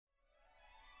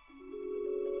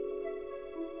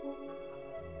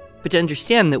But to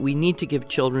understand that we need to give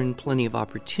children plenty of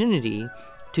opportunity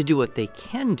to do what they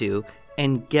can do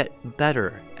and get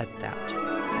better at that.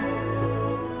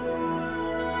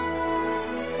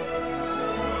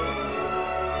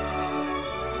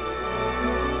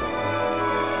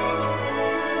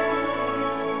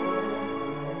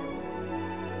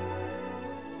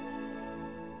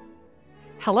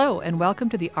 Hello, and welcome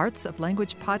to the Arts of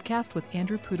Language podcast with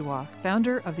Andrew Pudewa,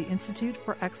 founder of the Institute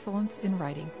for Excellence in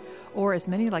Writing, or as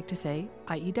many like to say,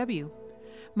 IEW.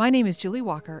 My name is Julie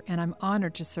Walker, and I'm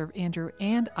honored to serve Andrew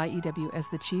and IEW as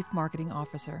the Chief Marketing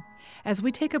Officer. As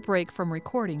we take a break from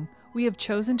recording, we have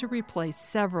chosen to replay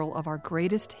several of our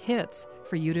greatest hits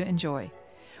for you to enjoy.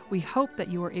 We hope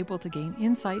that you are able to gain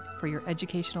insight for your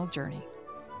educational journey.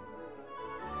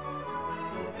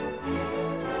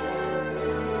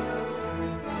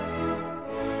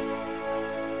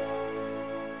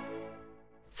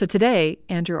 So today,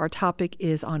 Andrew, our topic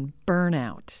is on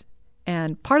burnout.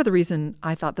 And part of the reason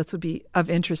I thought this would be of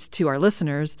interest to our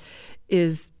listeners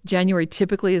is January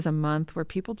typically is a month where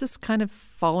people just kind of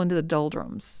fall into the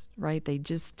doldrums, right?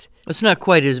 It's not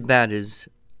quite as bad as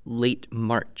late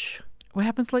March. What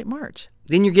happens late March?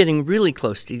 Then you're getting really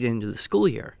close to the end of the school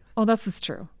year. Oh, that's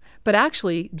true. But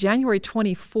actually, January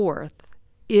 24th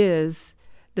is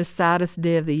the saddest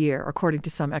day of the year, according to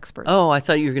some experts. Oh, I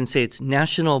thought you were going to say it's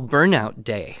National Burnout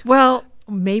Day. Well,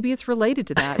 maybe it's related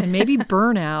to that. And maybe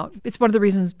burnout, it's one of the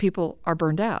reasons people are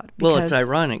burned out. Well, it's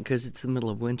ironic because it's the middle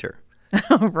of winter.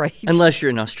 Right. Unless you're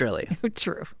in Australia.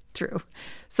 True.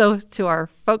 So to our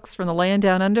folks from the land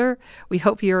down under, we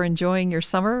hope you're enjoying your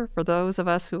summer. For those of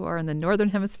us who are in the northern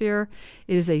hemisphere,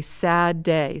 it is a sad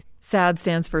day. SAD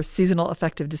stands for Seasonal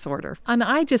Affective Disorder. And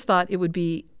I just thought it would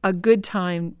be a good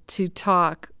time to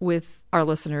talk with our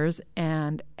listeners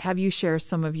and have you share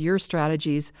some of your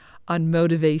strategies on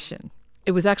motivation.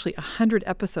 It was actually 100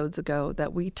 episodes ago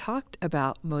that we talked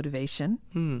about motivation,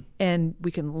 and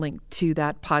we can link to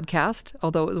that podcast,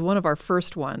 although it was one of our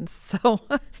first ones. So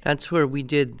that's where we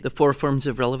did the 4 forms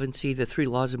of relevancy, the 3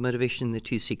 laws of motivation, and the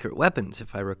 2 secret weapons,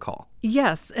 if I recall.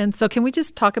 Yes, and so can we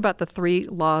just talk about the 3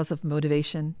 laws of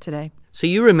motivation today? So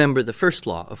you remember the first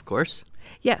law, of course.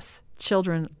 Yes,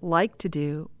 children like to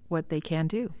do what they can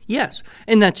do. Yes,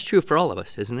 and that's true for all of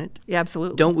us, isn't it? Yeah,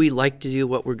 absolutely. Don't we like to do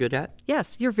what we're good at?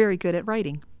 Yes, you're very good at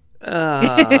writing.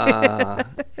 That's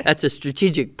a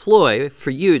strategic ploy for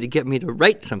you to get me to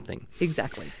write something.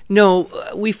 Exactly. No,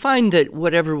 we find that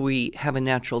whatever we have a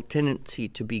natural tendency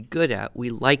to be good at, we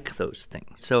like those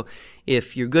things. So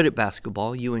if you're good at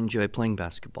basketball, you enjoy playing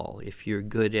basketball. If you're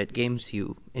good at games,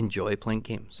 you enjoy playing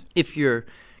games. If you're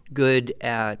good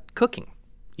at cooking,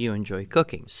 you enjoy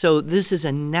cooking. So this is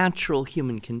a natural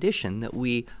human condition that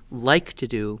we like to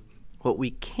do what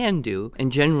we can do,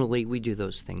 and generally we do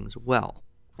those things well.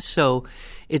 So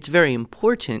it's very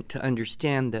important to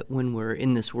understand that when we're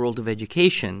in this world of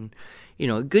education,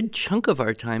 a good chunk of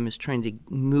our time is trying to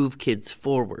move kids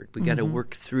forward. We got to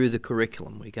work through the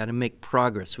curriculum. We got to make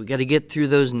progress. We got to get through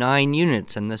those 9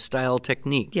 units and the style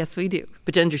technique. Yes, we do.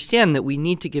 But to understand that we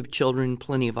need to give children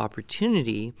plenty of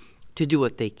opportunity to do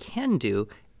what they can do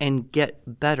and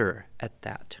get better at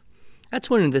that.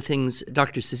 That's one of the things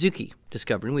Dr. Suzuki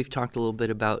discovered, and we've talked a little bit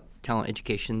about talent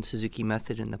education, Suzuki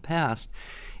method in the past,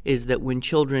 is that when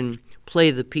children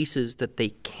play the pieces that they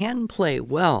can play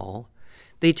well,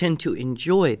 they tend to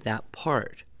enjoy that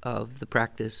part of the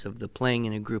practice of the playing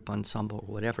in a group ensemble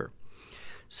or whatever.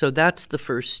 So that's the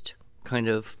first kind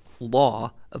of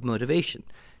law of motivation.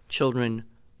 Children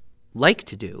like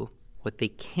to do what they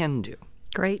can do.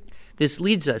 Great. This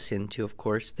leads us into, of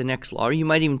course, the next law, or you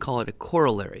might even call it a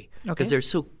corollary, because they're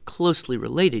so closely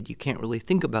related you can't really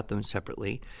think about them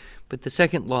separately. But the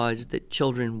second law is that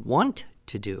children want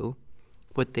to do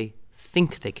what they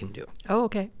think they can do. Oh,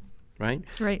 okay. Right?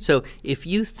 Right. So if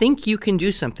you think you can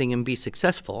do something and be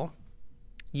successful,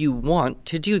 you want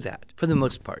to do that for the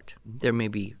most part. There may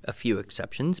be a few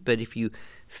exceptions, but if you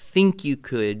think you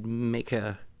could make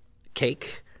a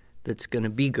cake that's going to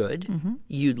be good,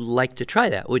 you'd like to try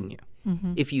that, wouldn't you?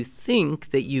 If you think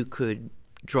that you could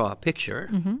draw a picture,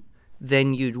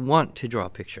 then you'd want to draw a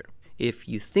picture. If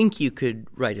you think you could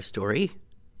write a story,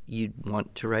 you'd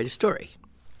want to write a story.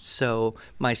 So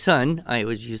my son, I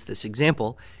always use this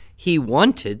example, he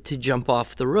wanted to jump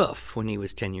off the roof when he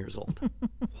was 10 years old.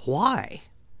 Why?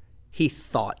 He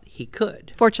thought he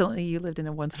could. Fortunately, you lived in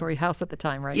a one-story house at the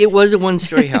time, right? It was a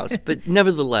one-story house, but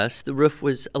nevertheless, the roof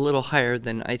was a little higher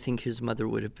than I think his mother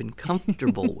would have been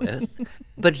comfortable with.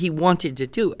 But he wanted to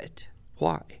do it.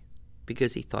 Why?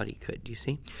 Because he thought he could, you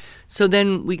see? So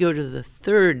then we go to the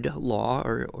third law,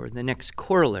 or the next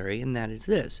corollary, and that is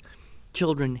this.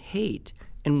 Children hate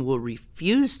and will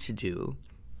refuse to do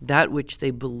that which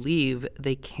they believe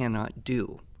they cannot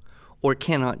do, or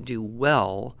cannot do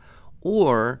well,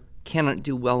 or cannot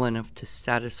do well enough to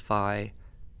satisfy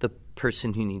the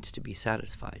person who needs to be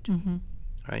satisfied,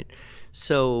 right?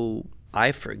 So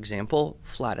I, for example,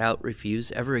 flat out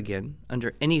refuse ever again,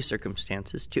 under any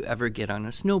circumstances, to ever get on a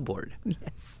snowboard.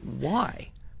 Yes.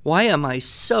 Why? Why am I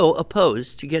so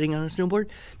opposed to getting on a snowboard?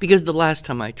 Because the last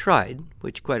time I tried,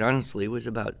 which quite honestly was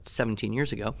about 17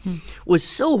 years ago, was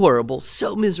so horrible,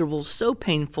 so miserable, so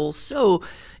painful, so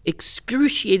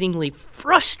excruciatingly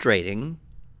frustrating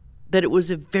that it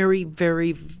was a very,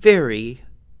 very, very,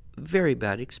 very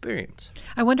bad experience.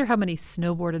 I wonder how many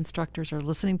snowboard instructors are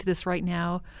listening to this right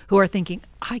now who are thinking,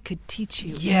 I could teach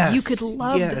you. Yes. You could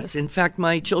love this. In fact,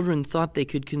 my children thought they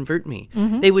could convert me.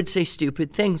 They would say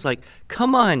stupid things like,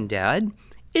 come on, Dad,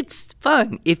 it's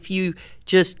fun. If you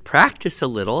just practice a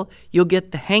little, you'll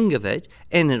get the hang of it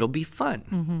and it'll be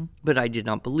fun. But I did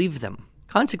not believe them.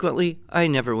 Consequently, I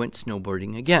never went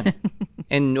snowboarding again,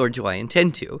 and nor do I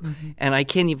intend to. And I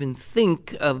can't even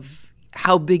think of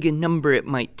how big a number it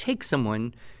might take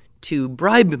someone to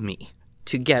bribe me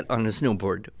to get on a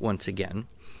snowboard once again.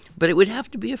 But it would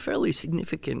have to be a fairly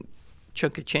significant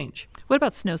chunk of change. What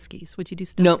about snow skis? Would you do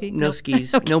snow ski? No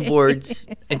skis, no boards.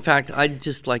 In fact, I'd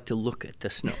just like to look at the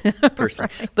snow personally.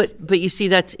 Right. But you see,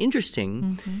 that's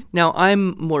interesting. Now,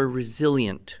 I'm more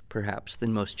resilient, perhaps,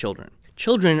 than most children.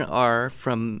 Children are,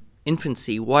 from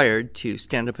infancy, wired to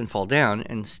stand up and fall down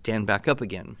and stand back up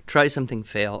again. Try something,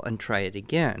 fail, and try it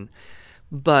again.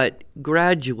 But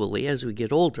gradually, as we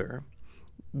get older,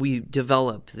 we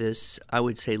develop this, I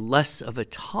would say, less of a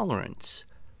tolerance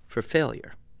for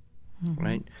failure,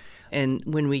 right? And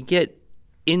when we get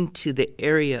into the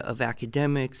area of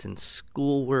academics and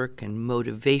schoolwork and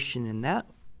motivation in that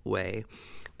way,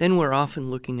 then we're often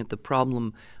looking at the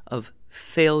problem of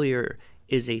failure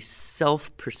is a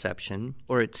self-perception,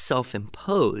 or it's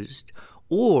self-imposed,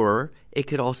 or it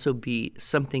could also be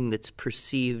something that's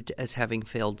perceived as having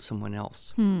failed someone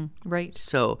else. Right.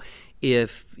 So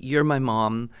if you're my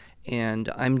mom and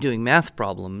I'm doing math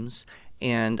problems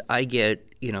and I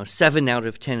get, 7 out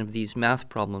of 10 of these math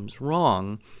problems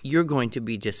wrong, you're going to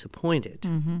be disappointed,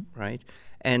 right?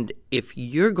 And if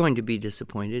you're going to be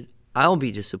disappointed, I'll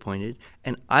be disappointed,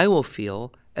 and I will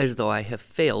feel as though I have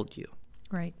failed you.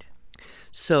 Right.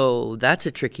 So that's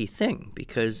a tricky thing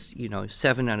because,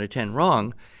 7 out of 10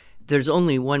 wrong, there's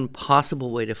only one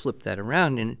possible way to flip that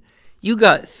around, and you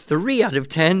got 3 out of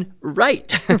 10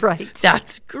 right. Right.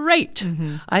 That's great.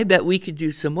 I bet we could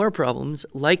do some more problems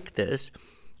like this,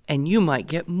 and you might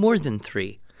get more than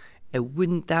 3. And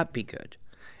wouldn't that be good?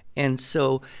 And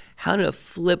so how to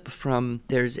flip from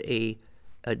there's a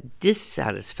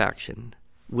dissatisfaction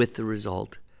with the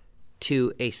result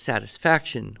to a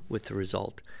satisfaction with the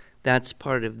result, that's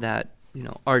part of that,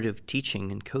 art of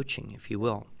teaching and coaching, if you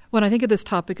will. When I think of this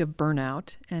topic of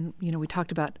burnout, and, we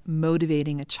talked about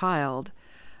motivating a child,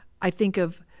 I think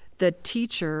of the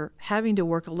teacher having to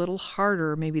work a little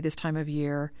harder maybe this time of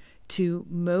year to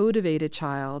motivate a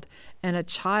child, and a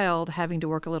child having to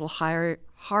work a little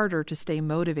harder to stay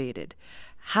motivated.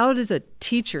 How does a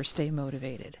teacher stay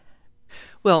motivated?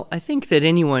 Well, I think that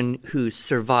anyone who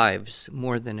survives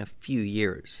more than a few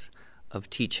years of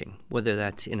teaching, whether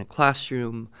that's in a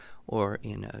classroom or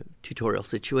in a tutorial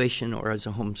situation or as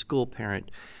a homeschool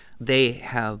parent, they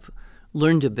have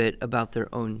learned a bit about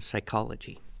their own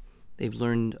psychology. They've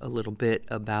learned a little bit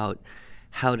about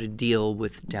how to deal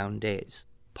with down days.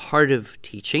 Part of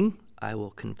teaching, I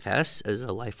will confess, as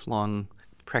a lifelong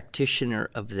practitioner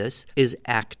of this, is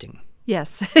acting.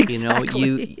 Yes,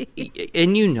 exactly.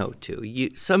 Too.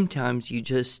 Sometimes you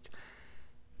just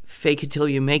fake it till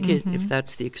you make it, if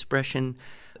that's the expression.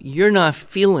 You're not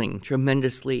feeling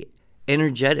tremendously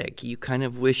energetic. You kind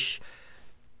of wish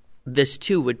this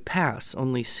too would pass,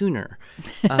 only sooner.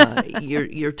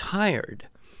 You're tired,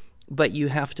 but you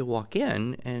have to walk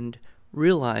in and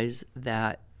realize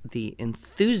that the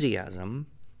enthusiasm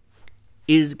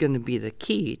is going to be the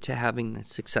key to having the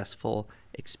successful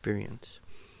experience.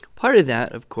 Part of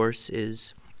that, of course,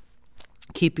 is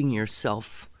keeping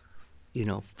yourself,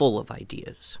 full of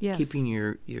ideas. Yes. Keeping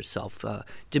yourself.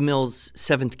 DeMille's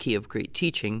 7th key of great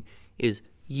teaching is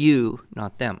you,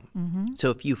 not them. So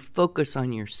if you focus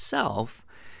on yourself,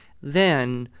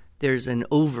 then there's an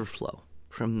overflow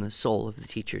from the soul of the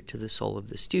teacher to the soul of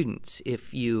the students.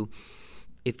 If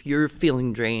you're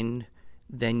feeling drained,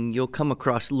 then you'll come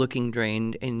across looking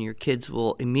drained, and your kids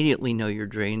will immediately know you're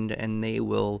drained, and they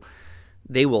will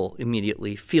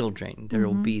immediately feel drained. There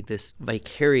will be this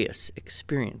vicarious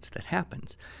experience that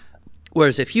happens.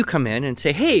 Whereas if you come in and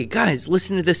say, hey, guys,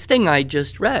 listen to this thing I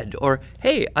just read, or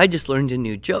hey, I just learned a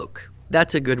new joke,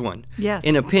 That's a good one. Yes.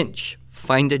 In a pinch,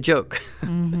 find a joke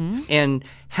and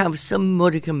have some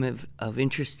modicum of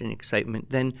interest and excitement.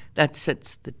 Then that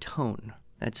sets the tone.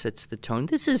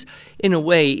 This is, in a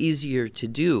way, easier to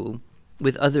do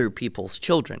with other people's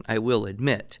children, I will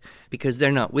admit, because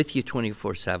they're not with you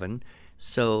 24/7,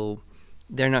 so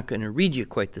they're not going to read you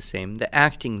quite the same. The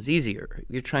acting's easier.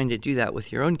 You're trying to do that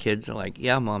with your own kids. They're like,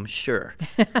 yeah, Mom, sure.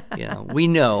 We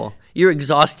know. You're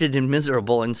exhausted and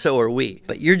miserable, and so are we.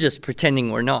 But you're just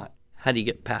pretending we're not. How do you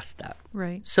get past that?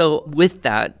 Right. So with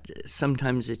that,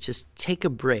 sometimes it's just take a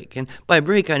break. And by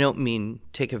break, I don't mean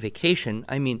take a vacation.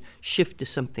 I mean shift to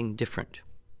something different.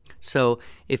 So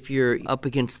if you're up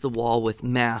against the wall with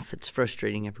math that's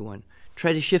frustrating everyone,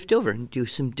 try to shift over and do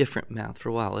some different math for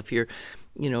a while. If you're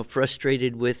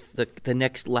frustrated with the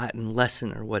next Latin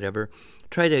lesson or whatever,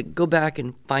 try to go back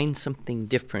and find something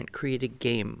different, create a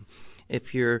game.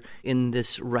 If you're in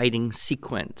this writing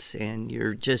sequence and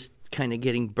you're just kind of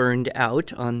getting burned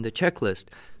out on the checklist,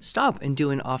 stop and do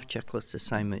an off-checklist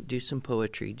assignment. Do some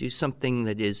poetry. Do something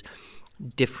that is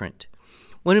different.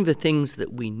 One of the things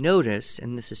that we notice,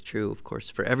 and this is true, of course,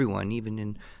 for everyone, even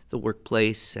in the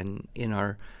workplace and in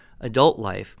our adult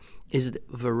life, is that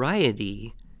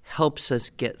variety helps us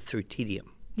get through tedium.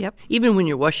 Yep. Even when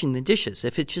you're washing the dishes,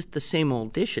 if it's just the same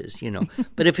old dishes,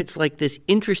 But if it's like this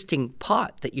interesting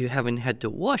pot that you haven't had to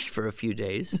wash for a few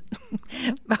days.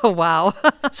 Oh, wow.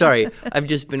 Sorry, I've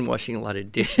just been washing a lot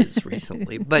of dishes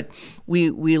recently. But we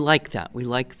like that. We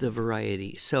like the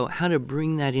variety. So how to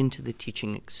bring that into the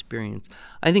teaching experience,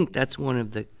 I think that's one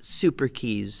of the super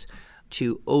keys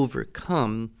to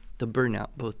overcome the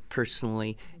burnout, both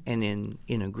personally and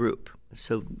in a group.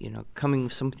 So, coming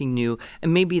with something new,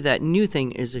 and maybe that new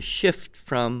thing is a shift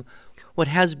from what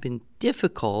has been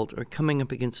difficult or coming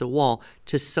up against a wall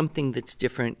to something that's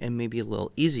different and maybe a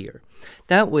little easier.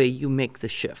 That way you make the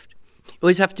shift. You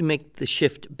always have to make the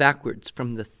shift backwards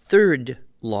from the third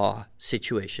law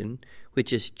situation,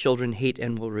 which is children hate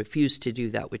and will refuse to do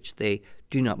that which they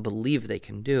do not believe they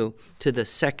can do, to the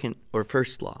second or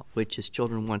first law, which is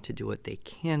children want to do what they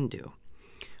can do,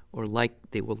 or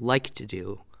they will like to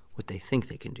do what they think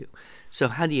they can do. So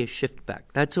how do you shift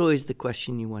back? That's always the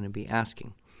question you want to be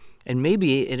asking. And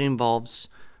maybe it involves,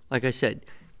 like I said,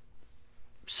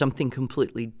 something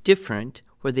completely different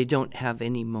where they don't have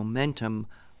any momentum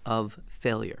of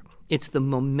failure. It's the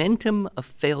momentum of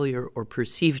failure or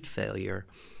perceived failure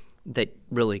that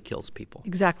really kills people.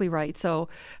 Exactly right. So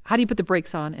how do you put the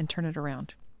brakes on and turn it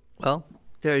around? Well,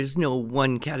 there is no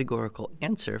one categorical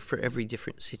answer for every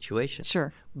different situation.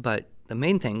 Sure. But the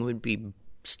main thing would be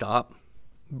stop,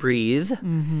 breathe,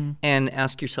 and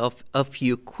ask yourself a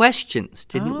few questions.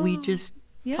 Didn't we just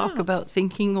talk about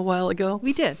thinking a while ago?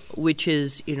 We did. Which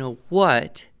is,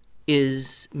 what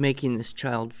is making this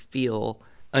child feel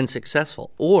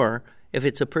unsuccessful? Or if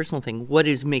it's a personal thing, what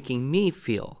is making me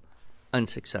feel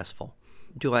unsuccessful?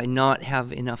 Do I not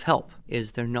have enough help?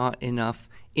 Is there not enough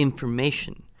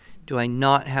information? Do I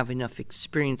not have enough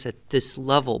experience at this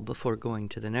level before going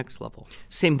to the next level?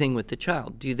 Same thing with the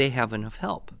child. Do they have enough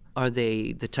help? Are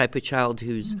they the type of child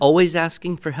who's always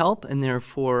asking for help, and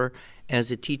therefore,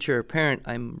 as a teacher or parent,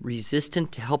 I'm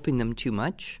resistant to helping them too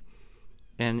much?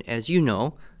 And as you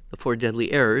know, the 4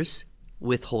 deadly errors,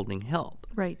 withholding help.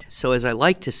 Right. So as I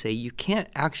like to say, you can't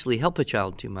actually help a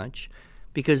child too much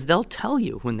because they'll tell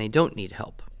you when they don't need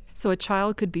help. So a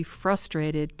child could be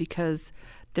frustrated because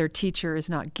their teacher is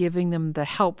not giving them the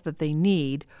help that they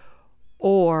need,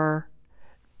 or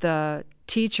the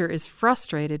teacher is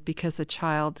frustrated because the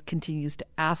child continues to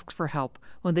ask for help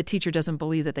when the teacher doesn't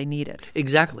believe that they need it.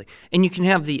 Exactly. And you can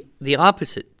have the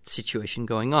opposite situation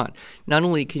going on. Not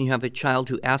only can you have a child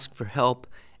who asks for help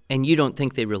and you don't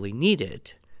think they really need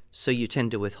it, so you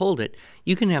tend to withhold it,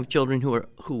 you can have children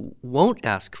who won't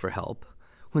ask for help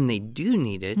when they do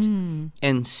need it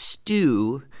and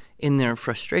stew in their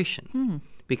frustration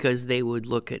because they would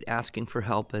look at asking for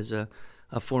help as a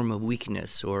form of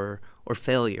weakness or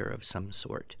failure of some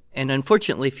sort. And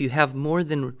unfortunately, if you have more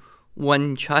than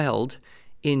one child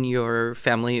in your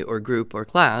family or group or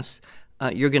class,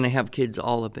 you're going to have kids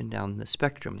all up and down the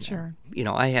spectrum there.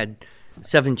 Sure. I had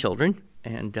 7 children,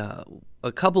 and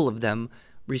a couple of them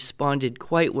responded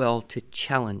quite well to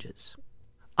challenges.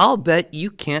 I'll bet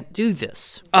you can't do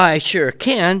this. I sure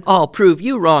can. I'll prove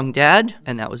you wrong, Dad.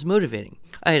 And that was motivating.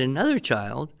 I had another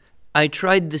child. I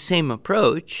tried the same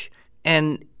approach,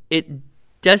 and it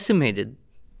decimated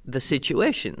the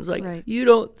situation. It was like, right. You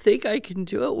don't think I can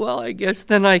do it? Well, I guess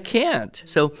then I can't.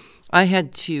 So I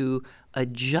had to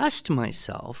adjust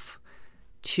myself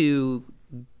to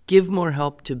give more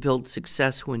help to build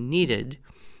success when needed,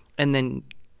 and then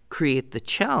create the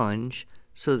challenge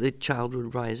so the child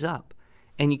would rise up.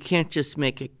 And you can't just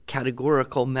make a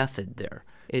categorical method there.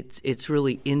 It's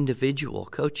really individual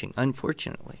coaching,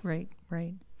 unfortunately. Right,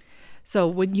 right. So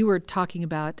when you were talking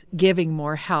about giving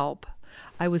more help,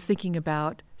 I was thinking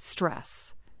about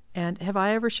stress. And have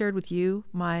I ever shared with you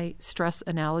my stress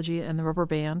analogy and the rubber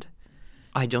band?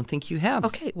 I don't think you have.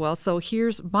 Okay, well, so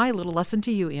here's my little lesson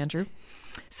to you, Andrew.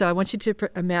 So I want you to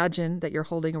imagine that you're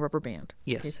holding a rubber band.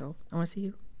 Yes. Okay, so I want to see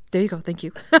you. There you go. Thank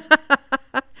you.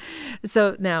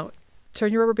 So now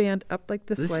turn your rubber band up like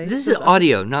this way. This is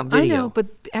audio, not video. I know, but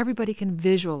everybody can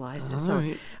visualize this. So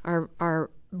right. our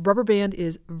rubber band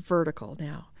is vertical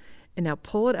now. And now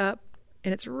pull it up,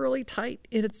 and it's really tight,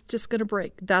 and it's just going to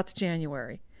break. That's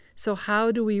January. So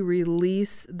how do we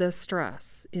release the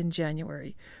stress in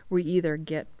January? We either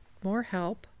get more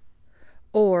help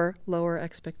or lower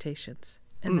expectations,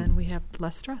 and then we have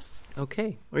less stress.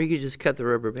 Okay. Or you could just cut the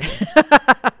rubber band.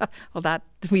 Well, that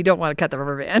we don't want to cut the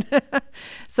rubber band.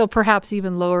 So perhaps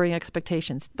even lowering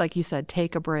expectations. Like you said,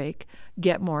 take a break,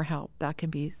 get more help. That can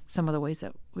be some of the ways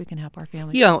that we can help our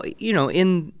families.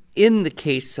 In the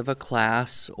case of a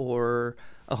class or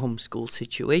a homeschool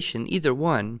situation, either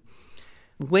one,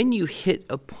 when you hit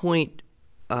a point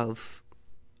of,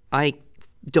 I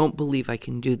don't believe I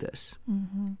can do this,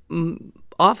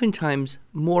 oftentimes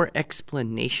more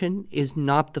explanation is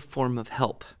not the form of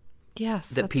help. Yes,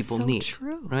 that that's people so need,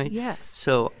 true. right? Yes.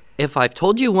 So if I've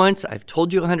told you once, I've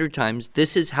told you 100 times,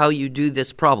 this is how you do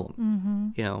this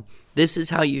problem. This is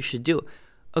how you should do it.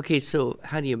 Okay, so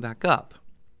how do you back up?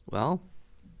 Well,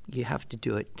 you have to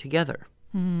do it together,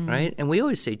 right? And we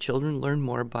always say children learn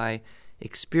more by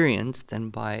experience than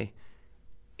by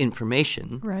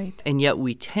information. Right. And yet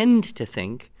we tend to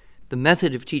think the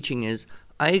method of teaching is,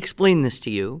 I explain this to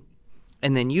you,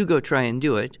 and then you go try and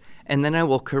do it, and then I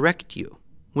will correct you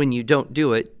when you don't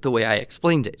do it the way I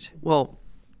explained it. Well,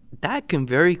 that can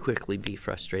very quickly be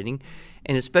frustrating,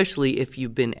 and especially if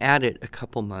you've been at it a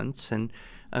couple months. And,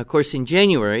 of course, in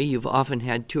January, you've often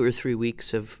had 2 or 3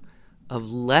 weeks of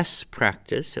less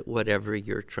practice at whatever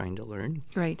you're trying to learn.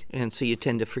 Right. And so you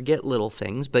tend to forget little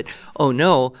things. But, oh,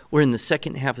 no, we're in the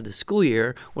second half of the school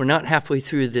year. We're not halfway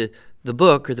through the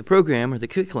book or the program or the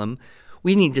curriculum.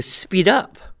 We need to speed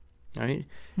up, right?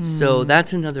 So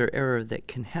that's another error that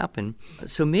can happen.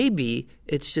 So maybe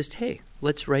it's just, hey,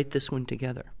 let's write this one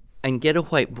together and get a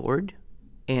whiteboard,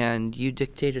 and you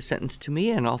dictate a sentence to me,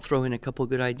 and I'll throw in a couple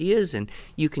good ideas, and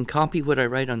you can copy what I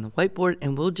write on the whiteboard,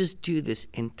 and we'll just do this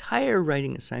entire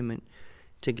writing assignment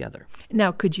together.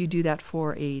 Now, could you do that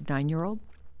for a 9-year-old?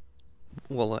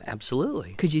 Well,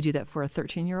 absolutely. Could you do that for a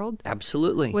 13-year-old?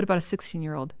 Absolutely. What about a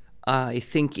 16-year-old? I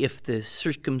think if the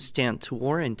circumstance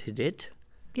warranted it,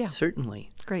 Yeah.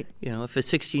 certainly. Great. If a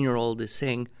 16-year-old is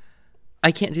saying,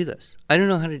 I can't do this, I don't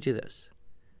know how to do this,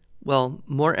 well,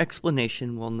 more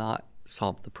explanation will not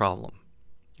solve the problem,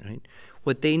 right?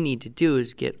 What they need to do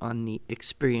is get on the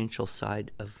experiential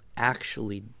side of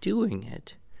actually doing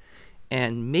it,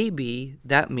 and maybe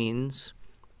that means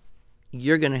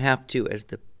you're going to have to, as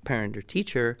the parent or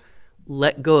teacher,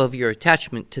 let go of your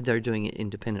attachment to their doing it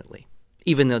independently,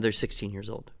 even though they're 16 years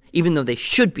old, even though they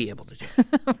should be able to do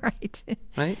it. Right.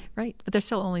 Right? Right. But they're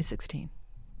still only 16.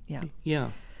 Yeah. Yeah.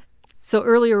 So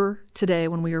earlier today,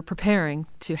 when we were preparing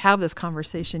to have this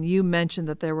conversation, you mentioned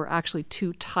that there were actually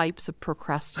 2 types of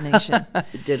procrastination.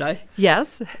 Did I?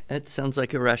 Yes. That sounds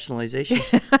like a rationalization.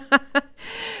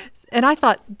 And I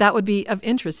thought that would be of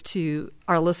interest to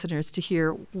our listeners to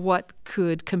hear what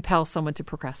could compel someone to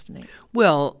procrastinate.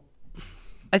 Well,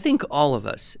 I think all of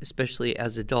us, especially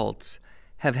as adults,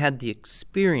 have had the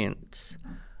experience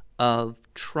of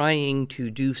trying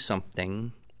to do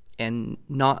something and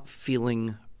not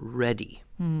feeling ready.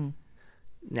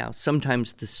 Now,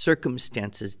 sometimes the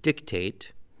circumstances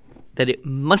dictate that it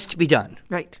must be done.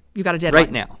 Right. You got a deadline.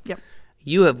 Right now. Yep.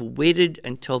 You have waited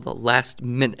until the last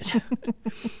minute.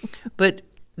 But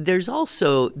there's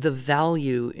also the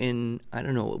value in, I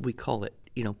don't know what we call it,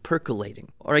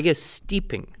 percolating. Or I guess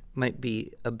steeping might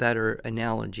be a better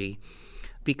analogy,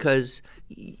 because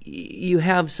you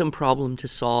have some problem to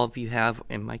solve. You have,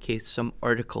 in my case, some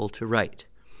article to write.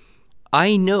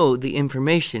 I know the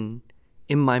information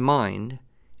in my mind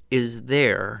is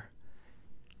there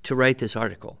to write this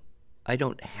article. I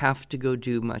don't have to go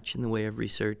do much in the way of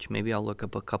research. Maybe I'll look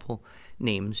up a couple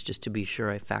names just to be sure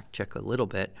I fact check a little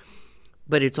bit.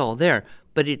 But it's all there.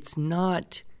 But it's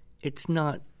not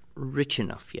rich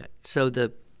enough yet. So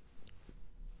the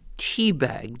tea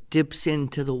bag dips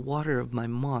into the water of my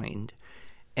mind,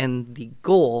 and the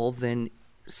goal then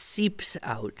seeps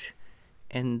out,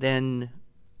 and then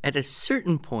at a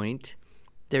certain point,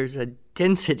 there's a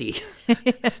density.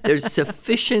 There's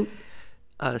sufficient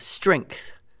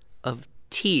strength of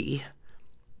tea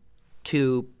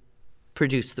to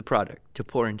produce the product, to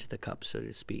pour into the cup, so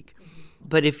to speak.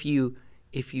 But if you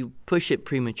push it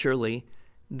prematurely,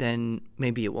 then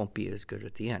maybe it won't be as good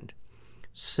at the end.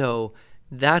 So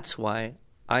that's why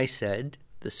I said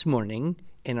this morning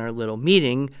in our little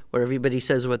meeting where everybody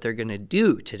says what they're going to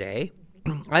do today,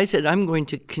 I said I'm going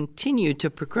to continue to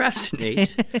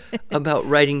procrastinate about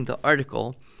writing the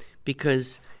article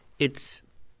because it's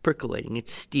percolating,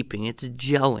 it's steeping, it's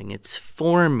gelling, it's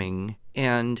forming,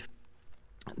 and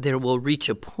there will reach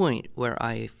a point where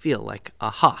I feel like,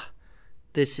 aha,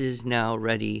 this is now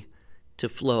ready to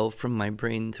flow from my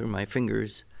brain through my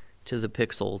fingers to the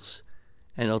pixels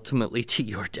and ultimately to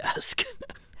your desk.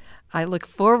 I look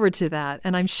forward to that,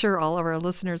 and I'm sure all of our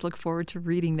listeners look forward to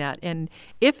reading that. And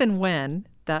if and when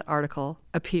that article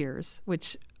appears,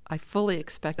 which I fully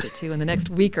expect it to in the next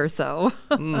week or so,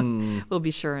 we'll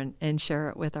be sure and share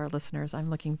it with our listeners. I'm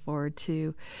looking forward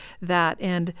to that.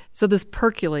 And so this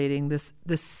percolating, this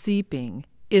seeping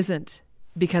isn't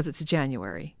because it's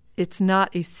January. It's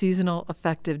not a seasonal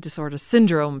affective disorder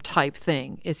syndrome type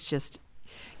thing. It's just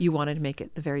you wanted to make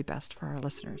it the very best for our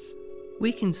listeners.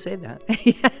 We can say that.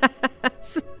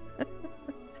 Yes.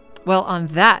 Well, on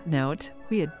that note,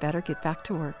 we had better get back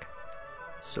to work.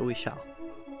 So we shall.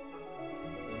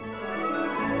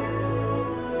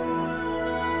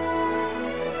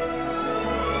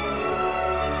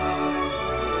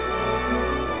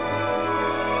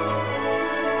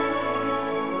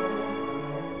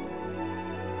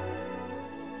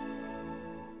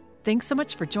 Thanks so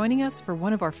much for joining us for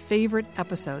one of our favorite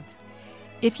episodes.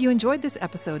 If you enjoyed this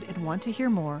episode and want to hear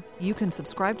more, you can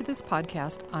subscribe to this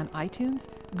podcast on iTunes,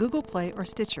 Google Play, or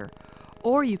Stitcher,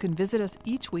 or you can visit us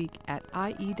each week at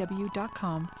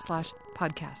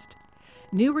iew.com/podcast.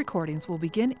 New recordings will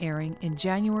begin airing in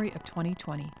January of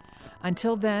 2020.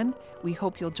 Until then, we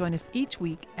hope you'll join us each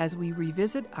week as we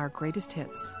revisit our greatest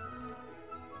hits.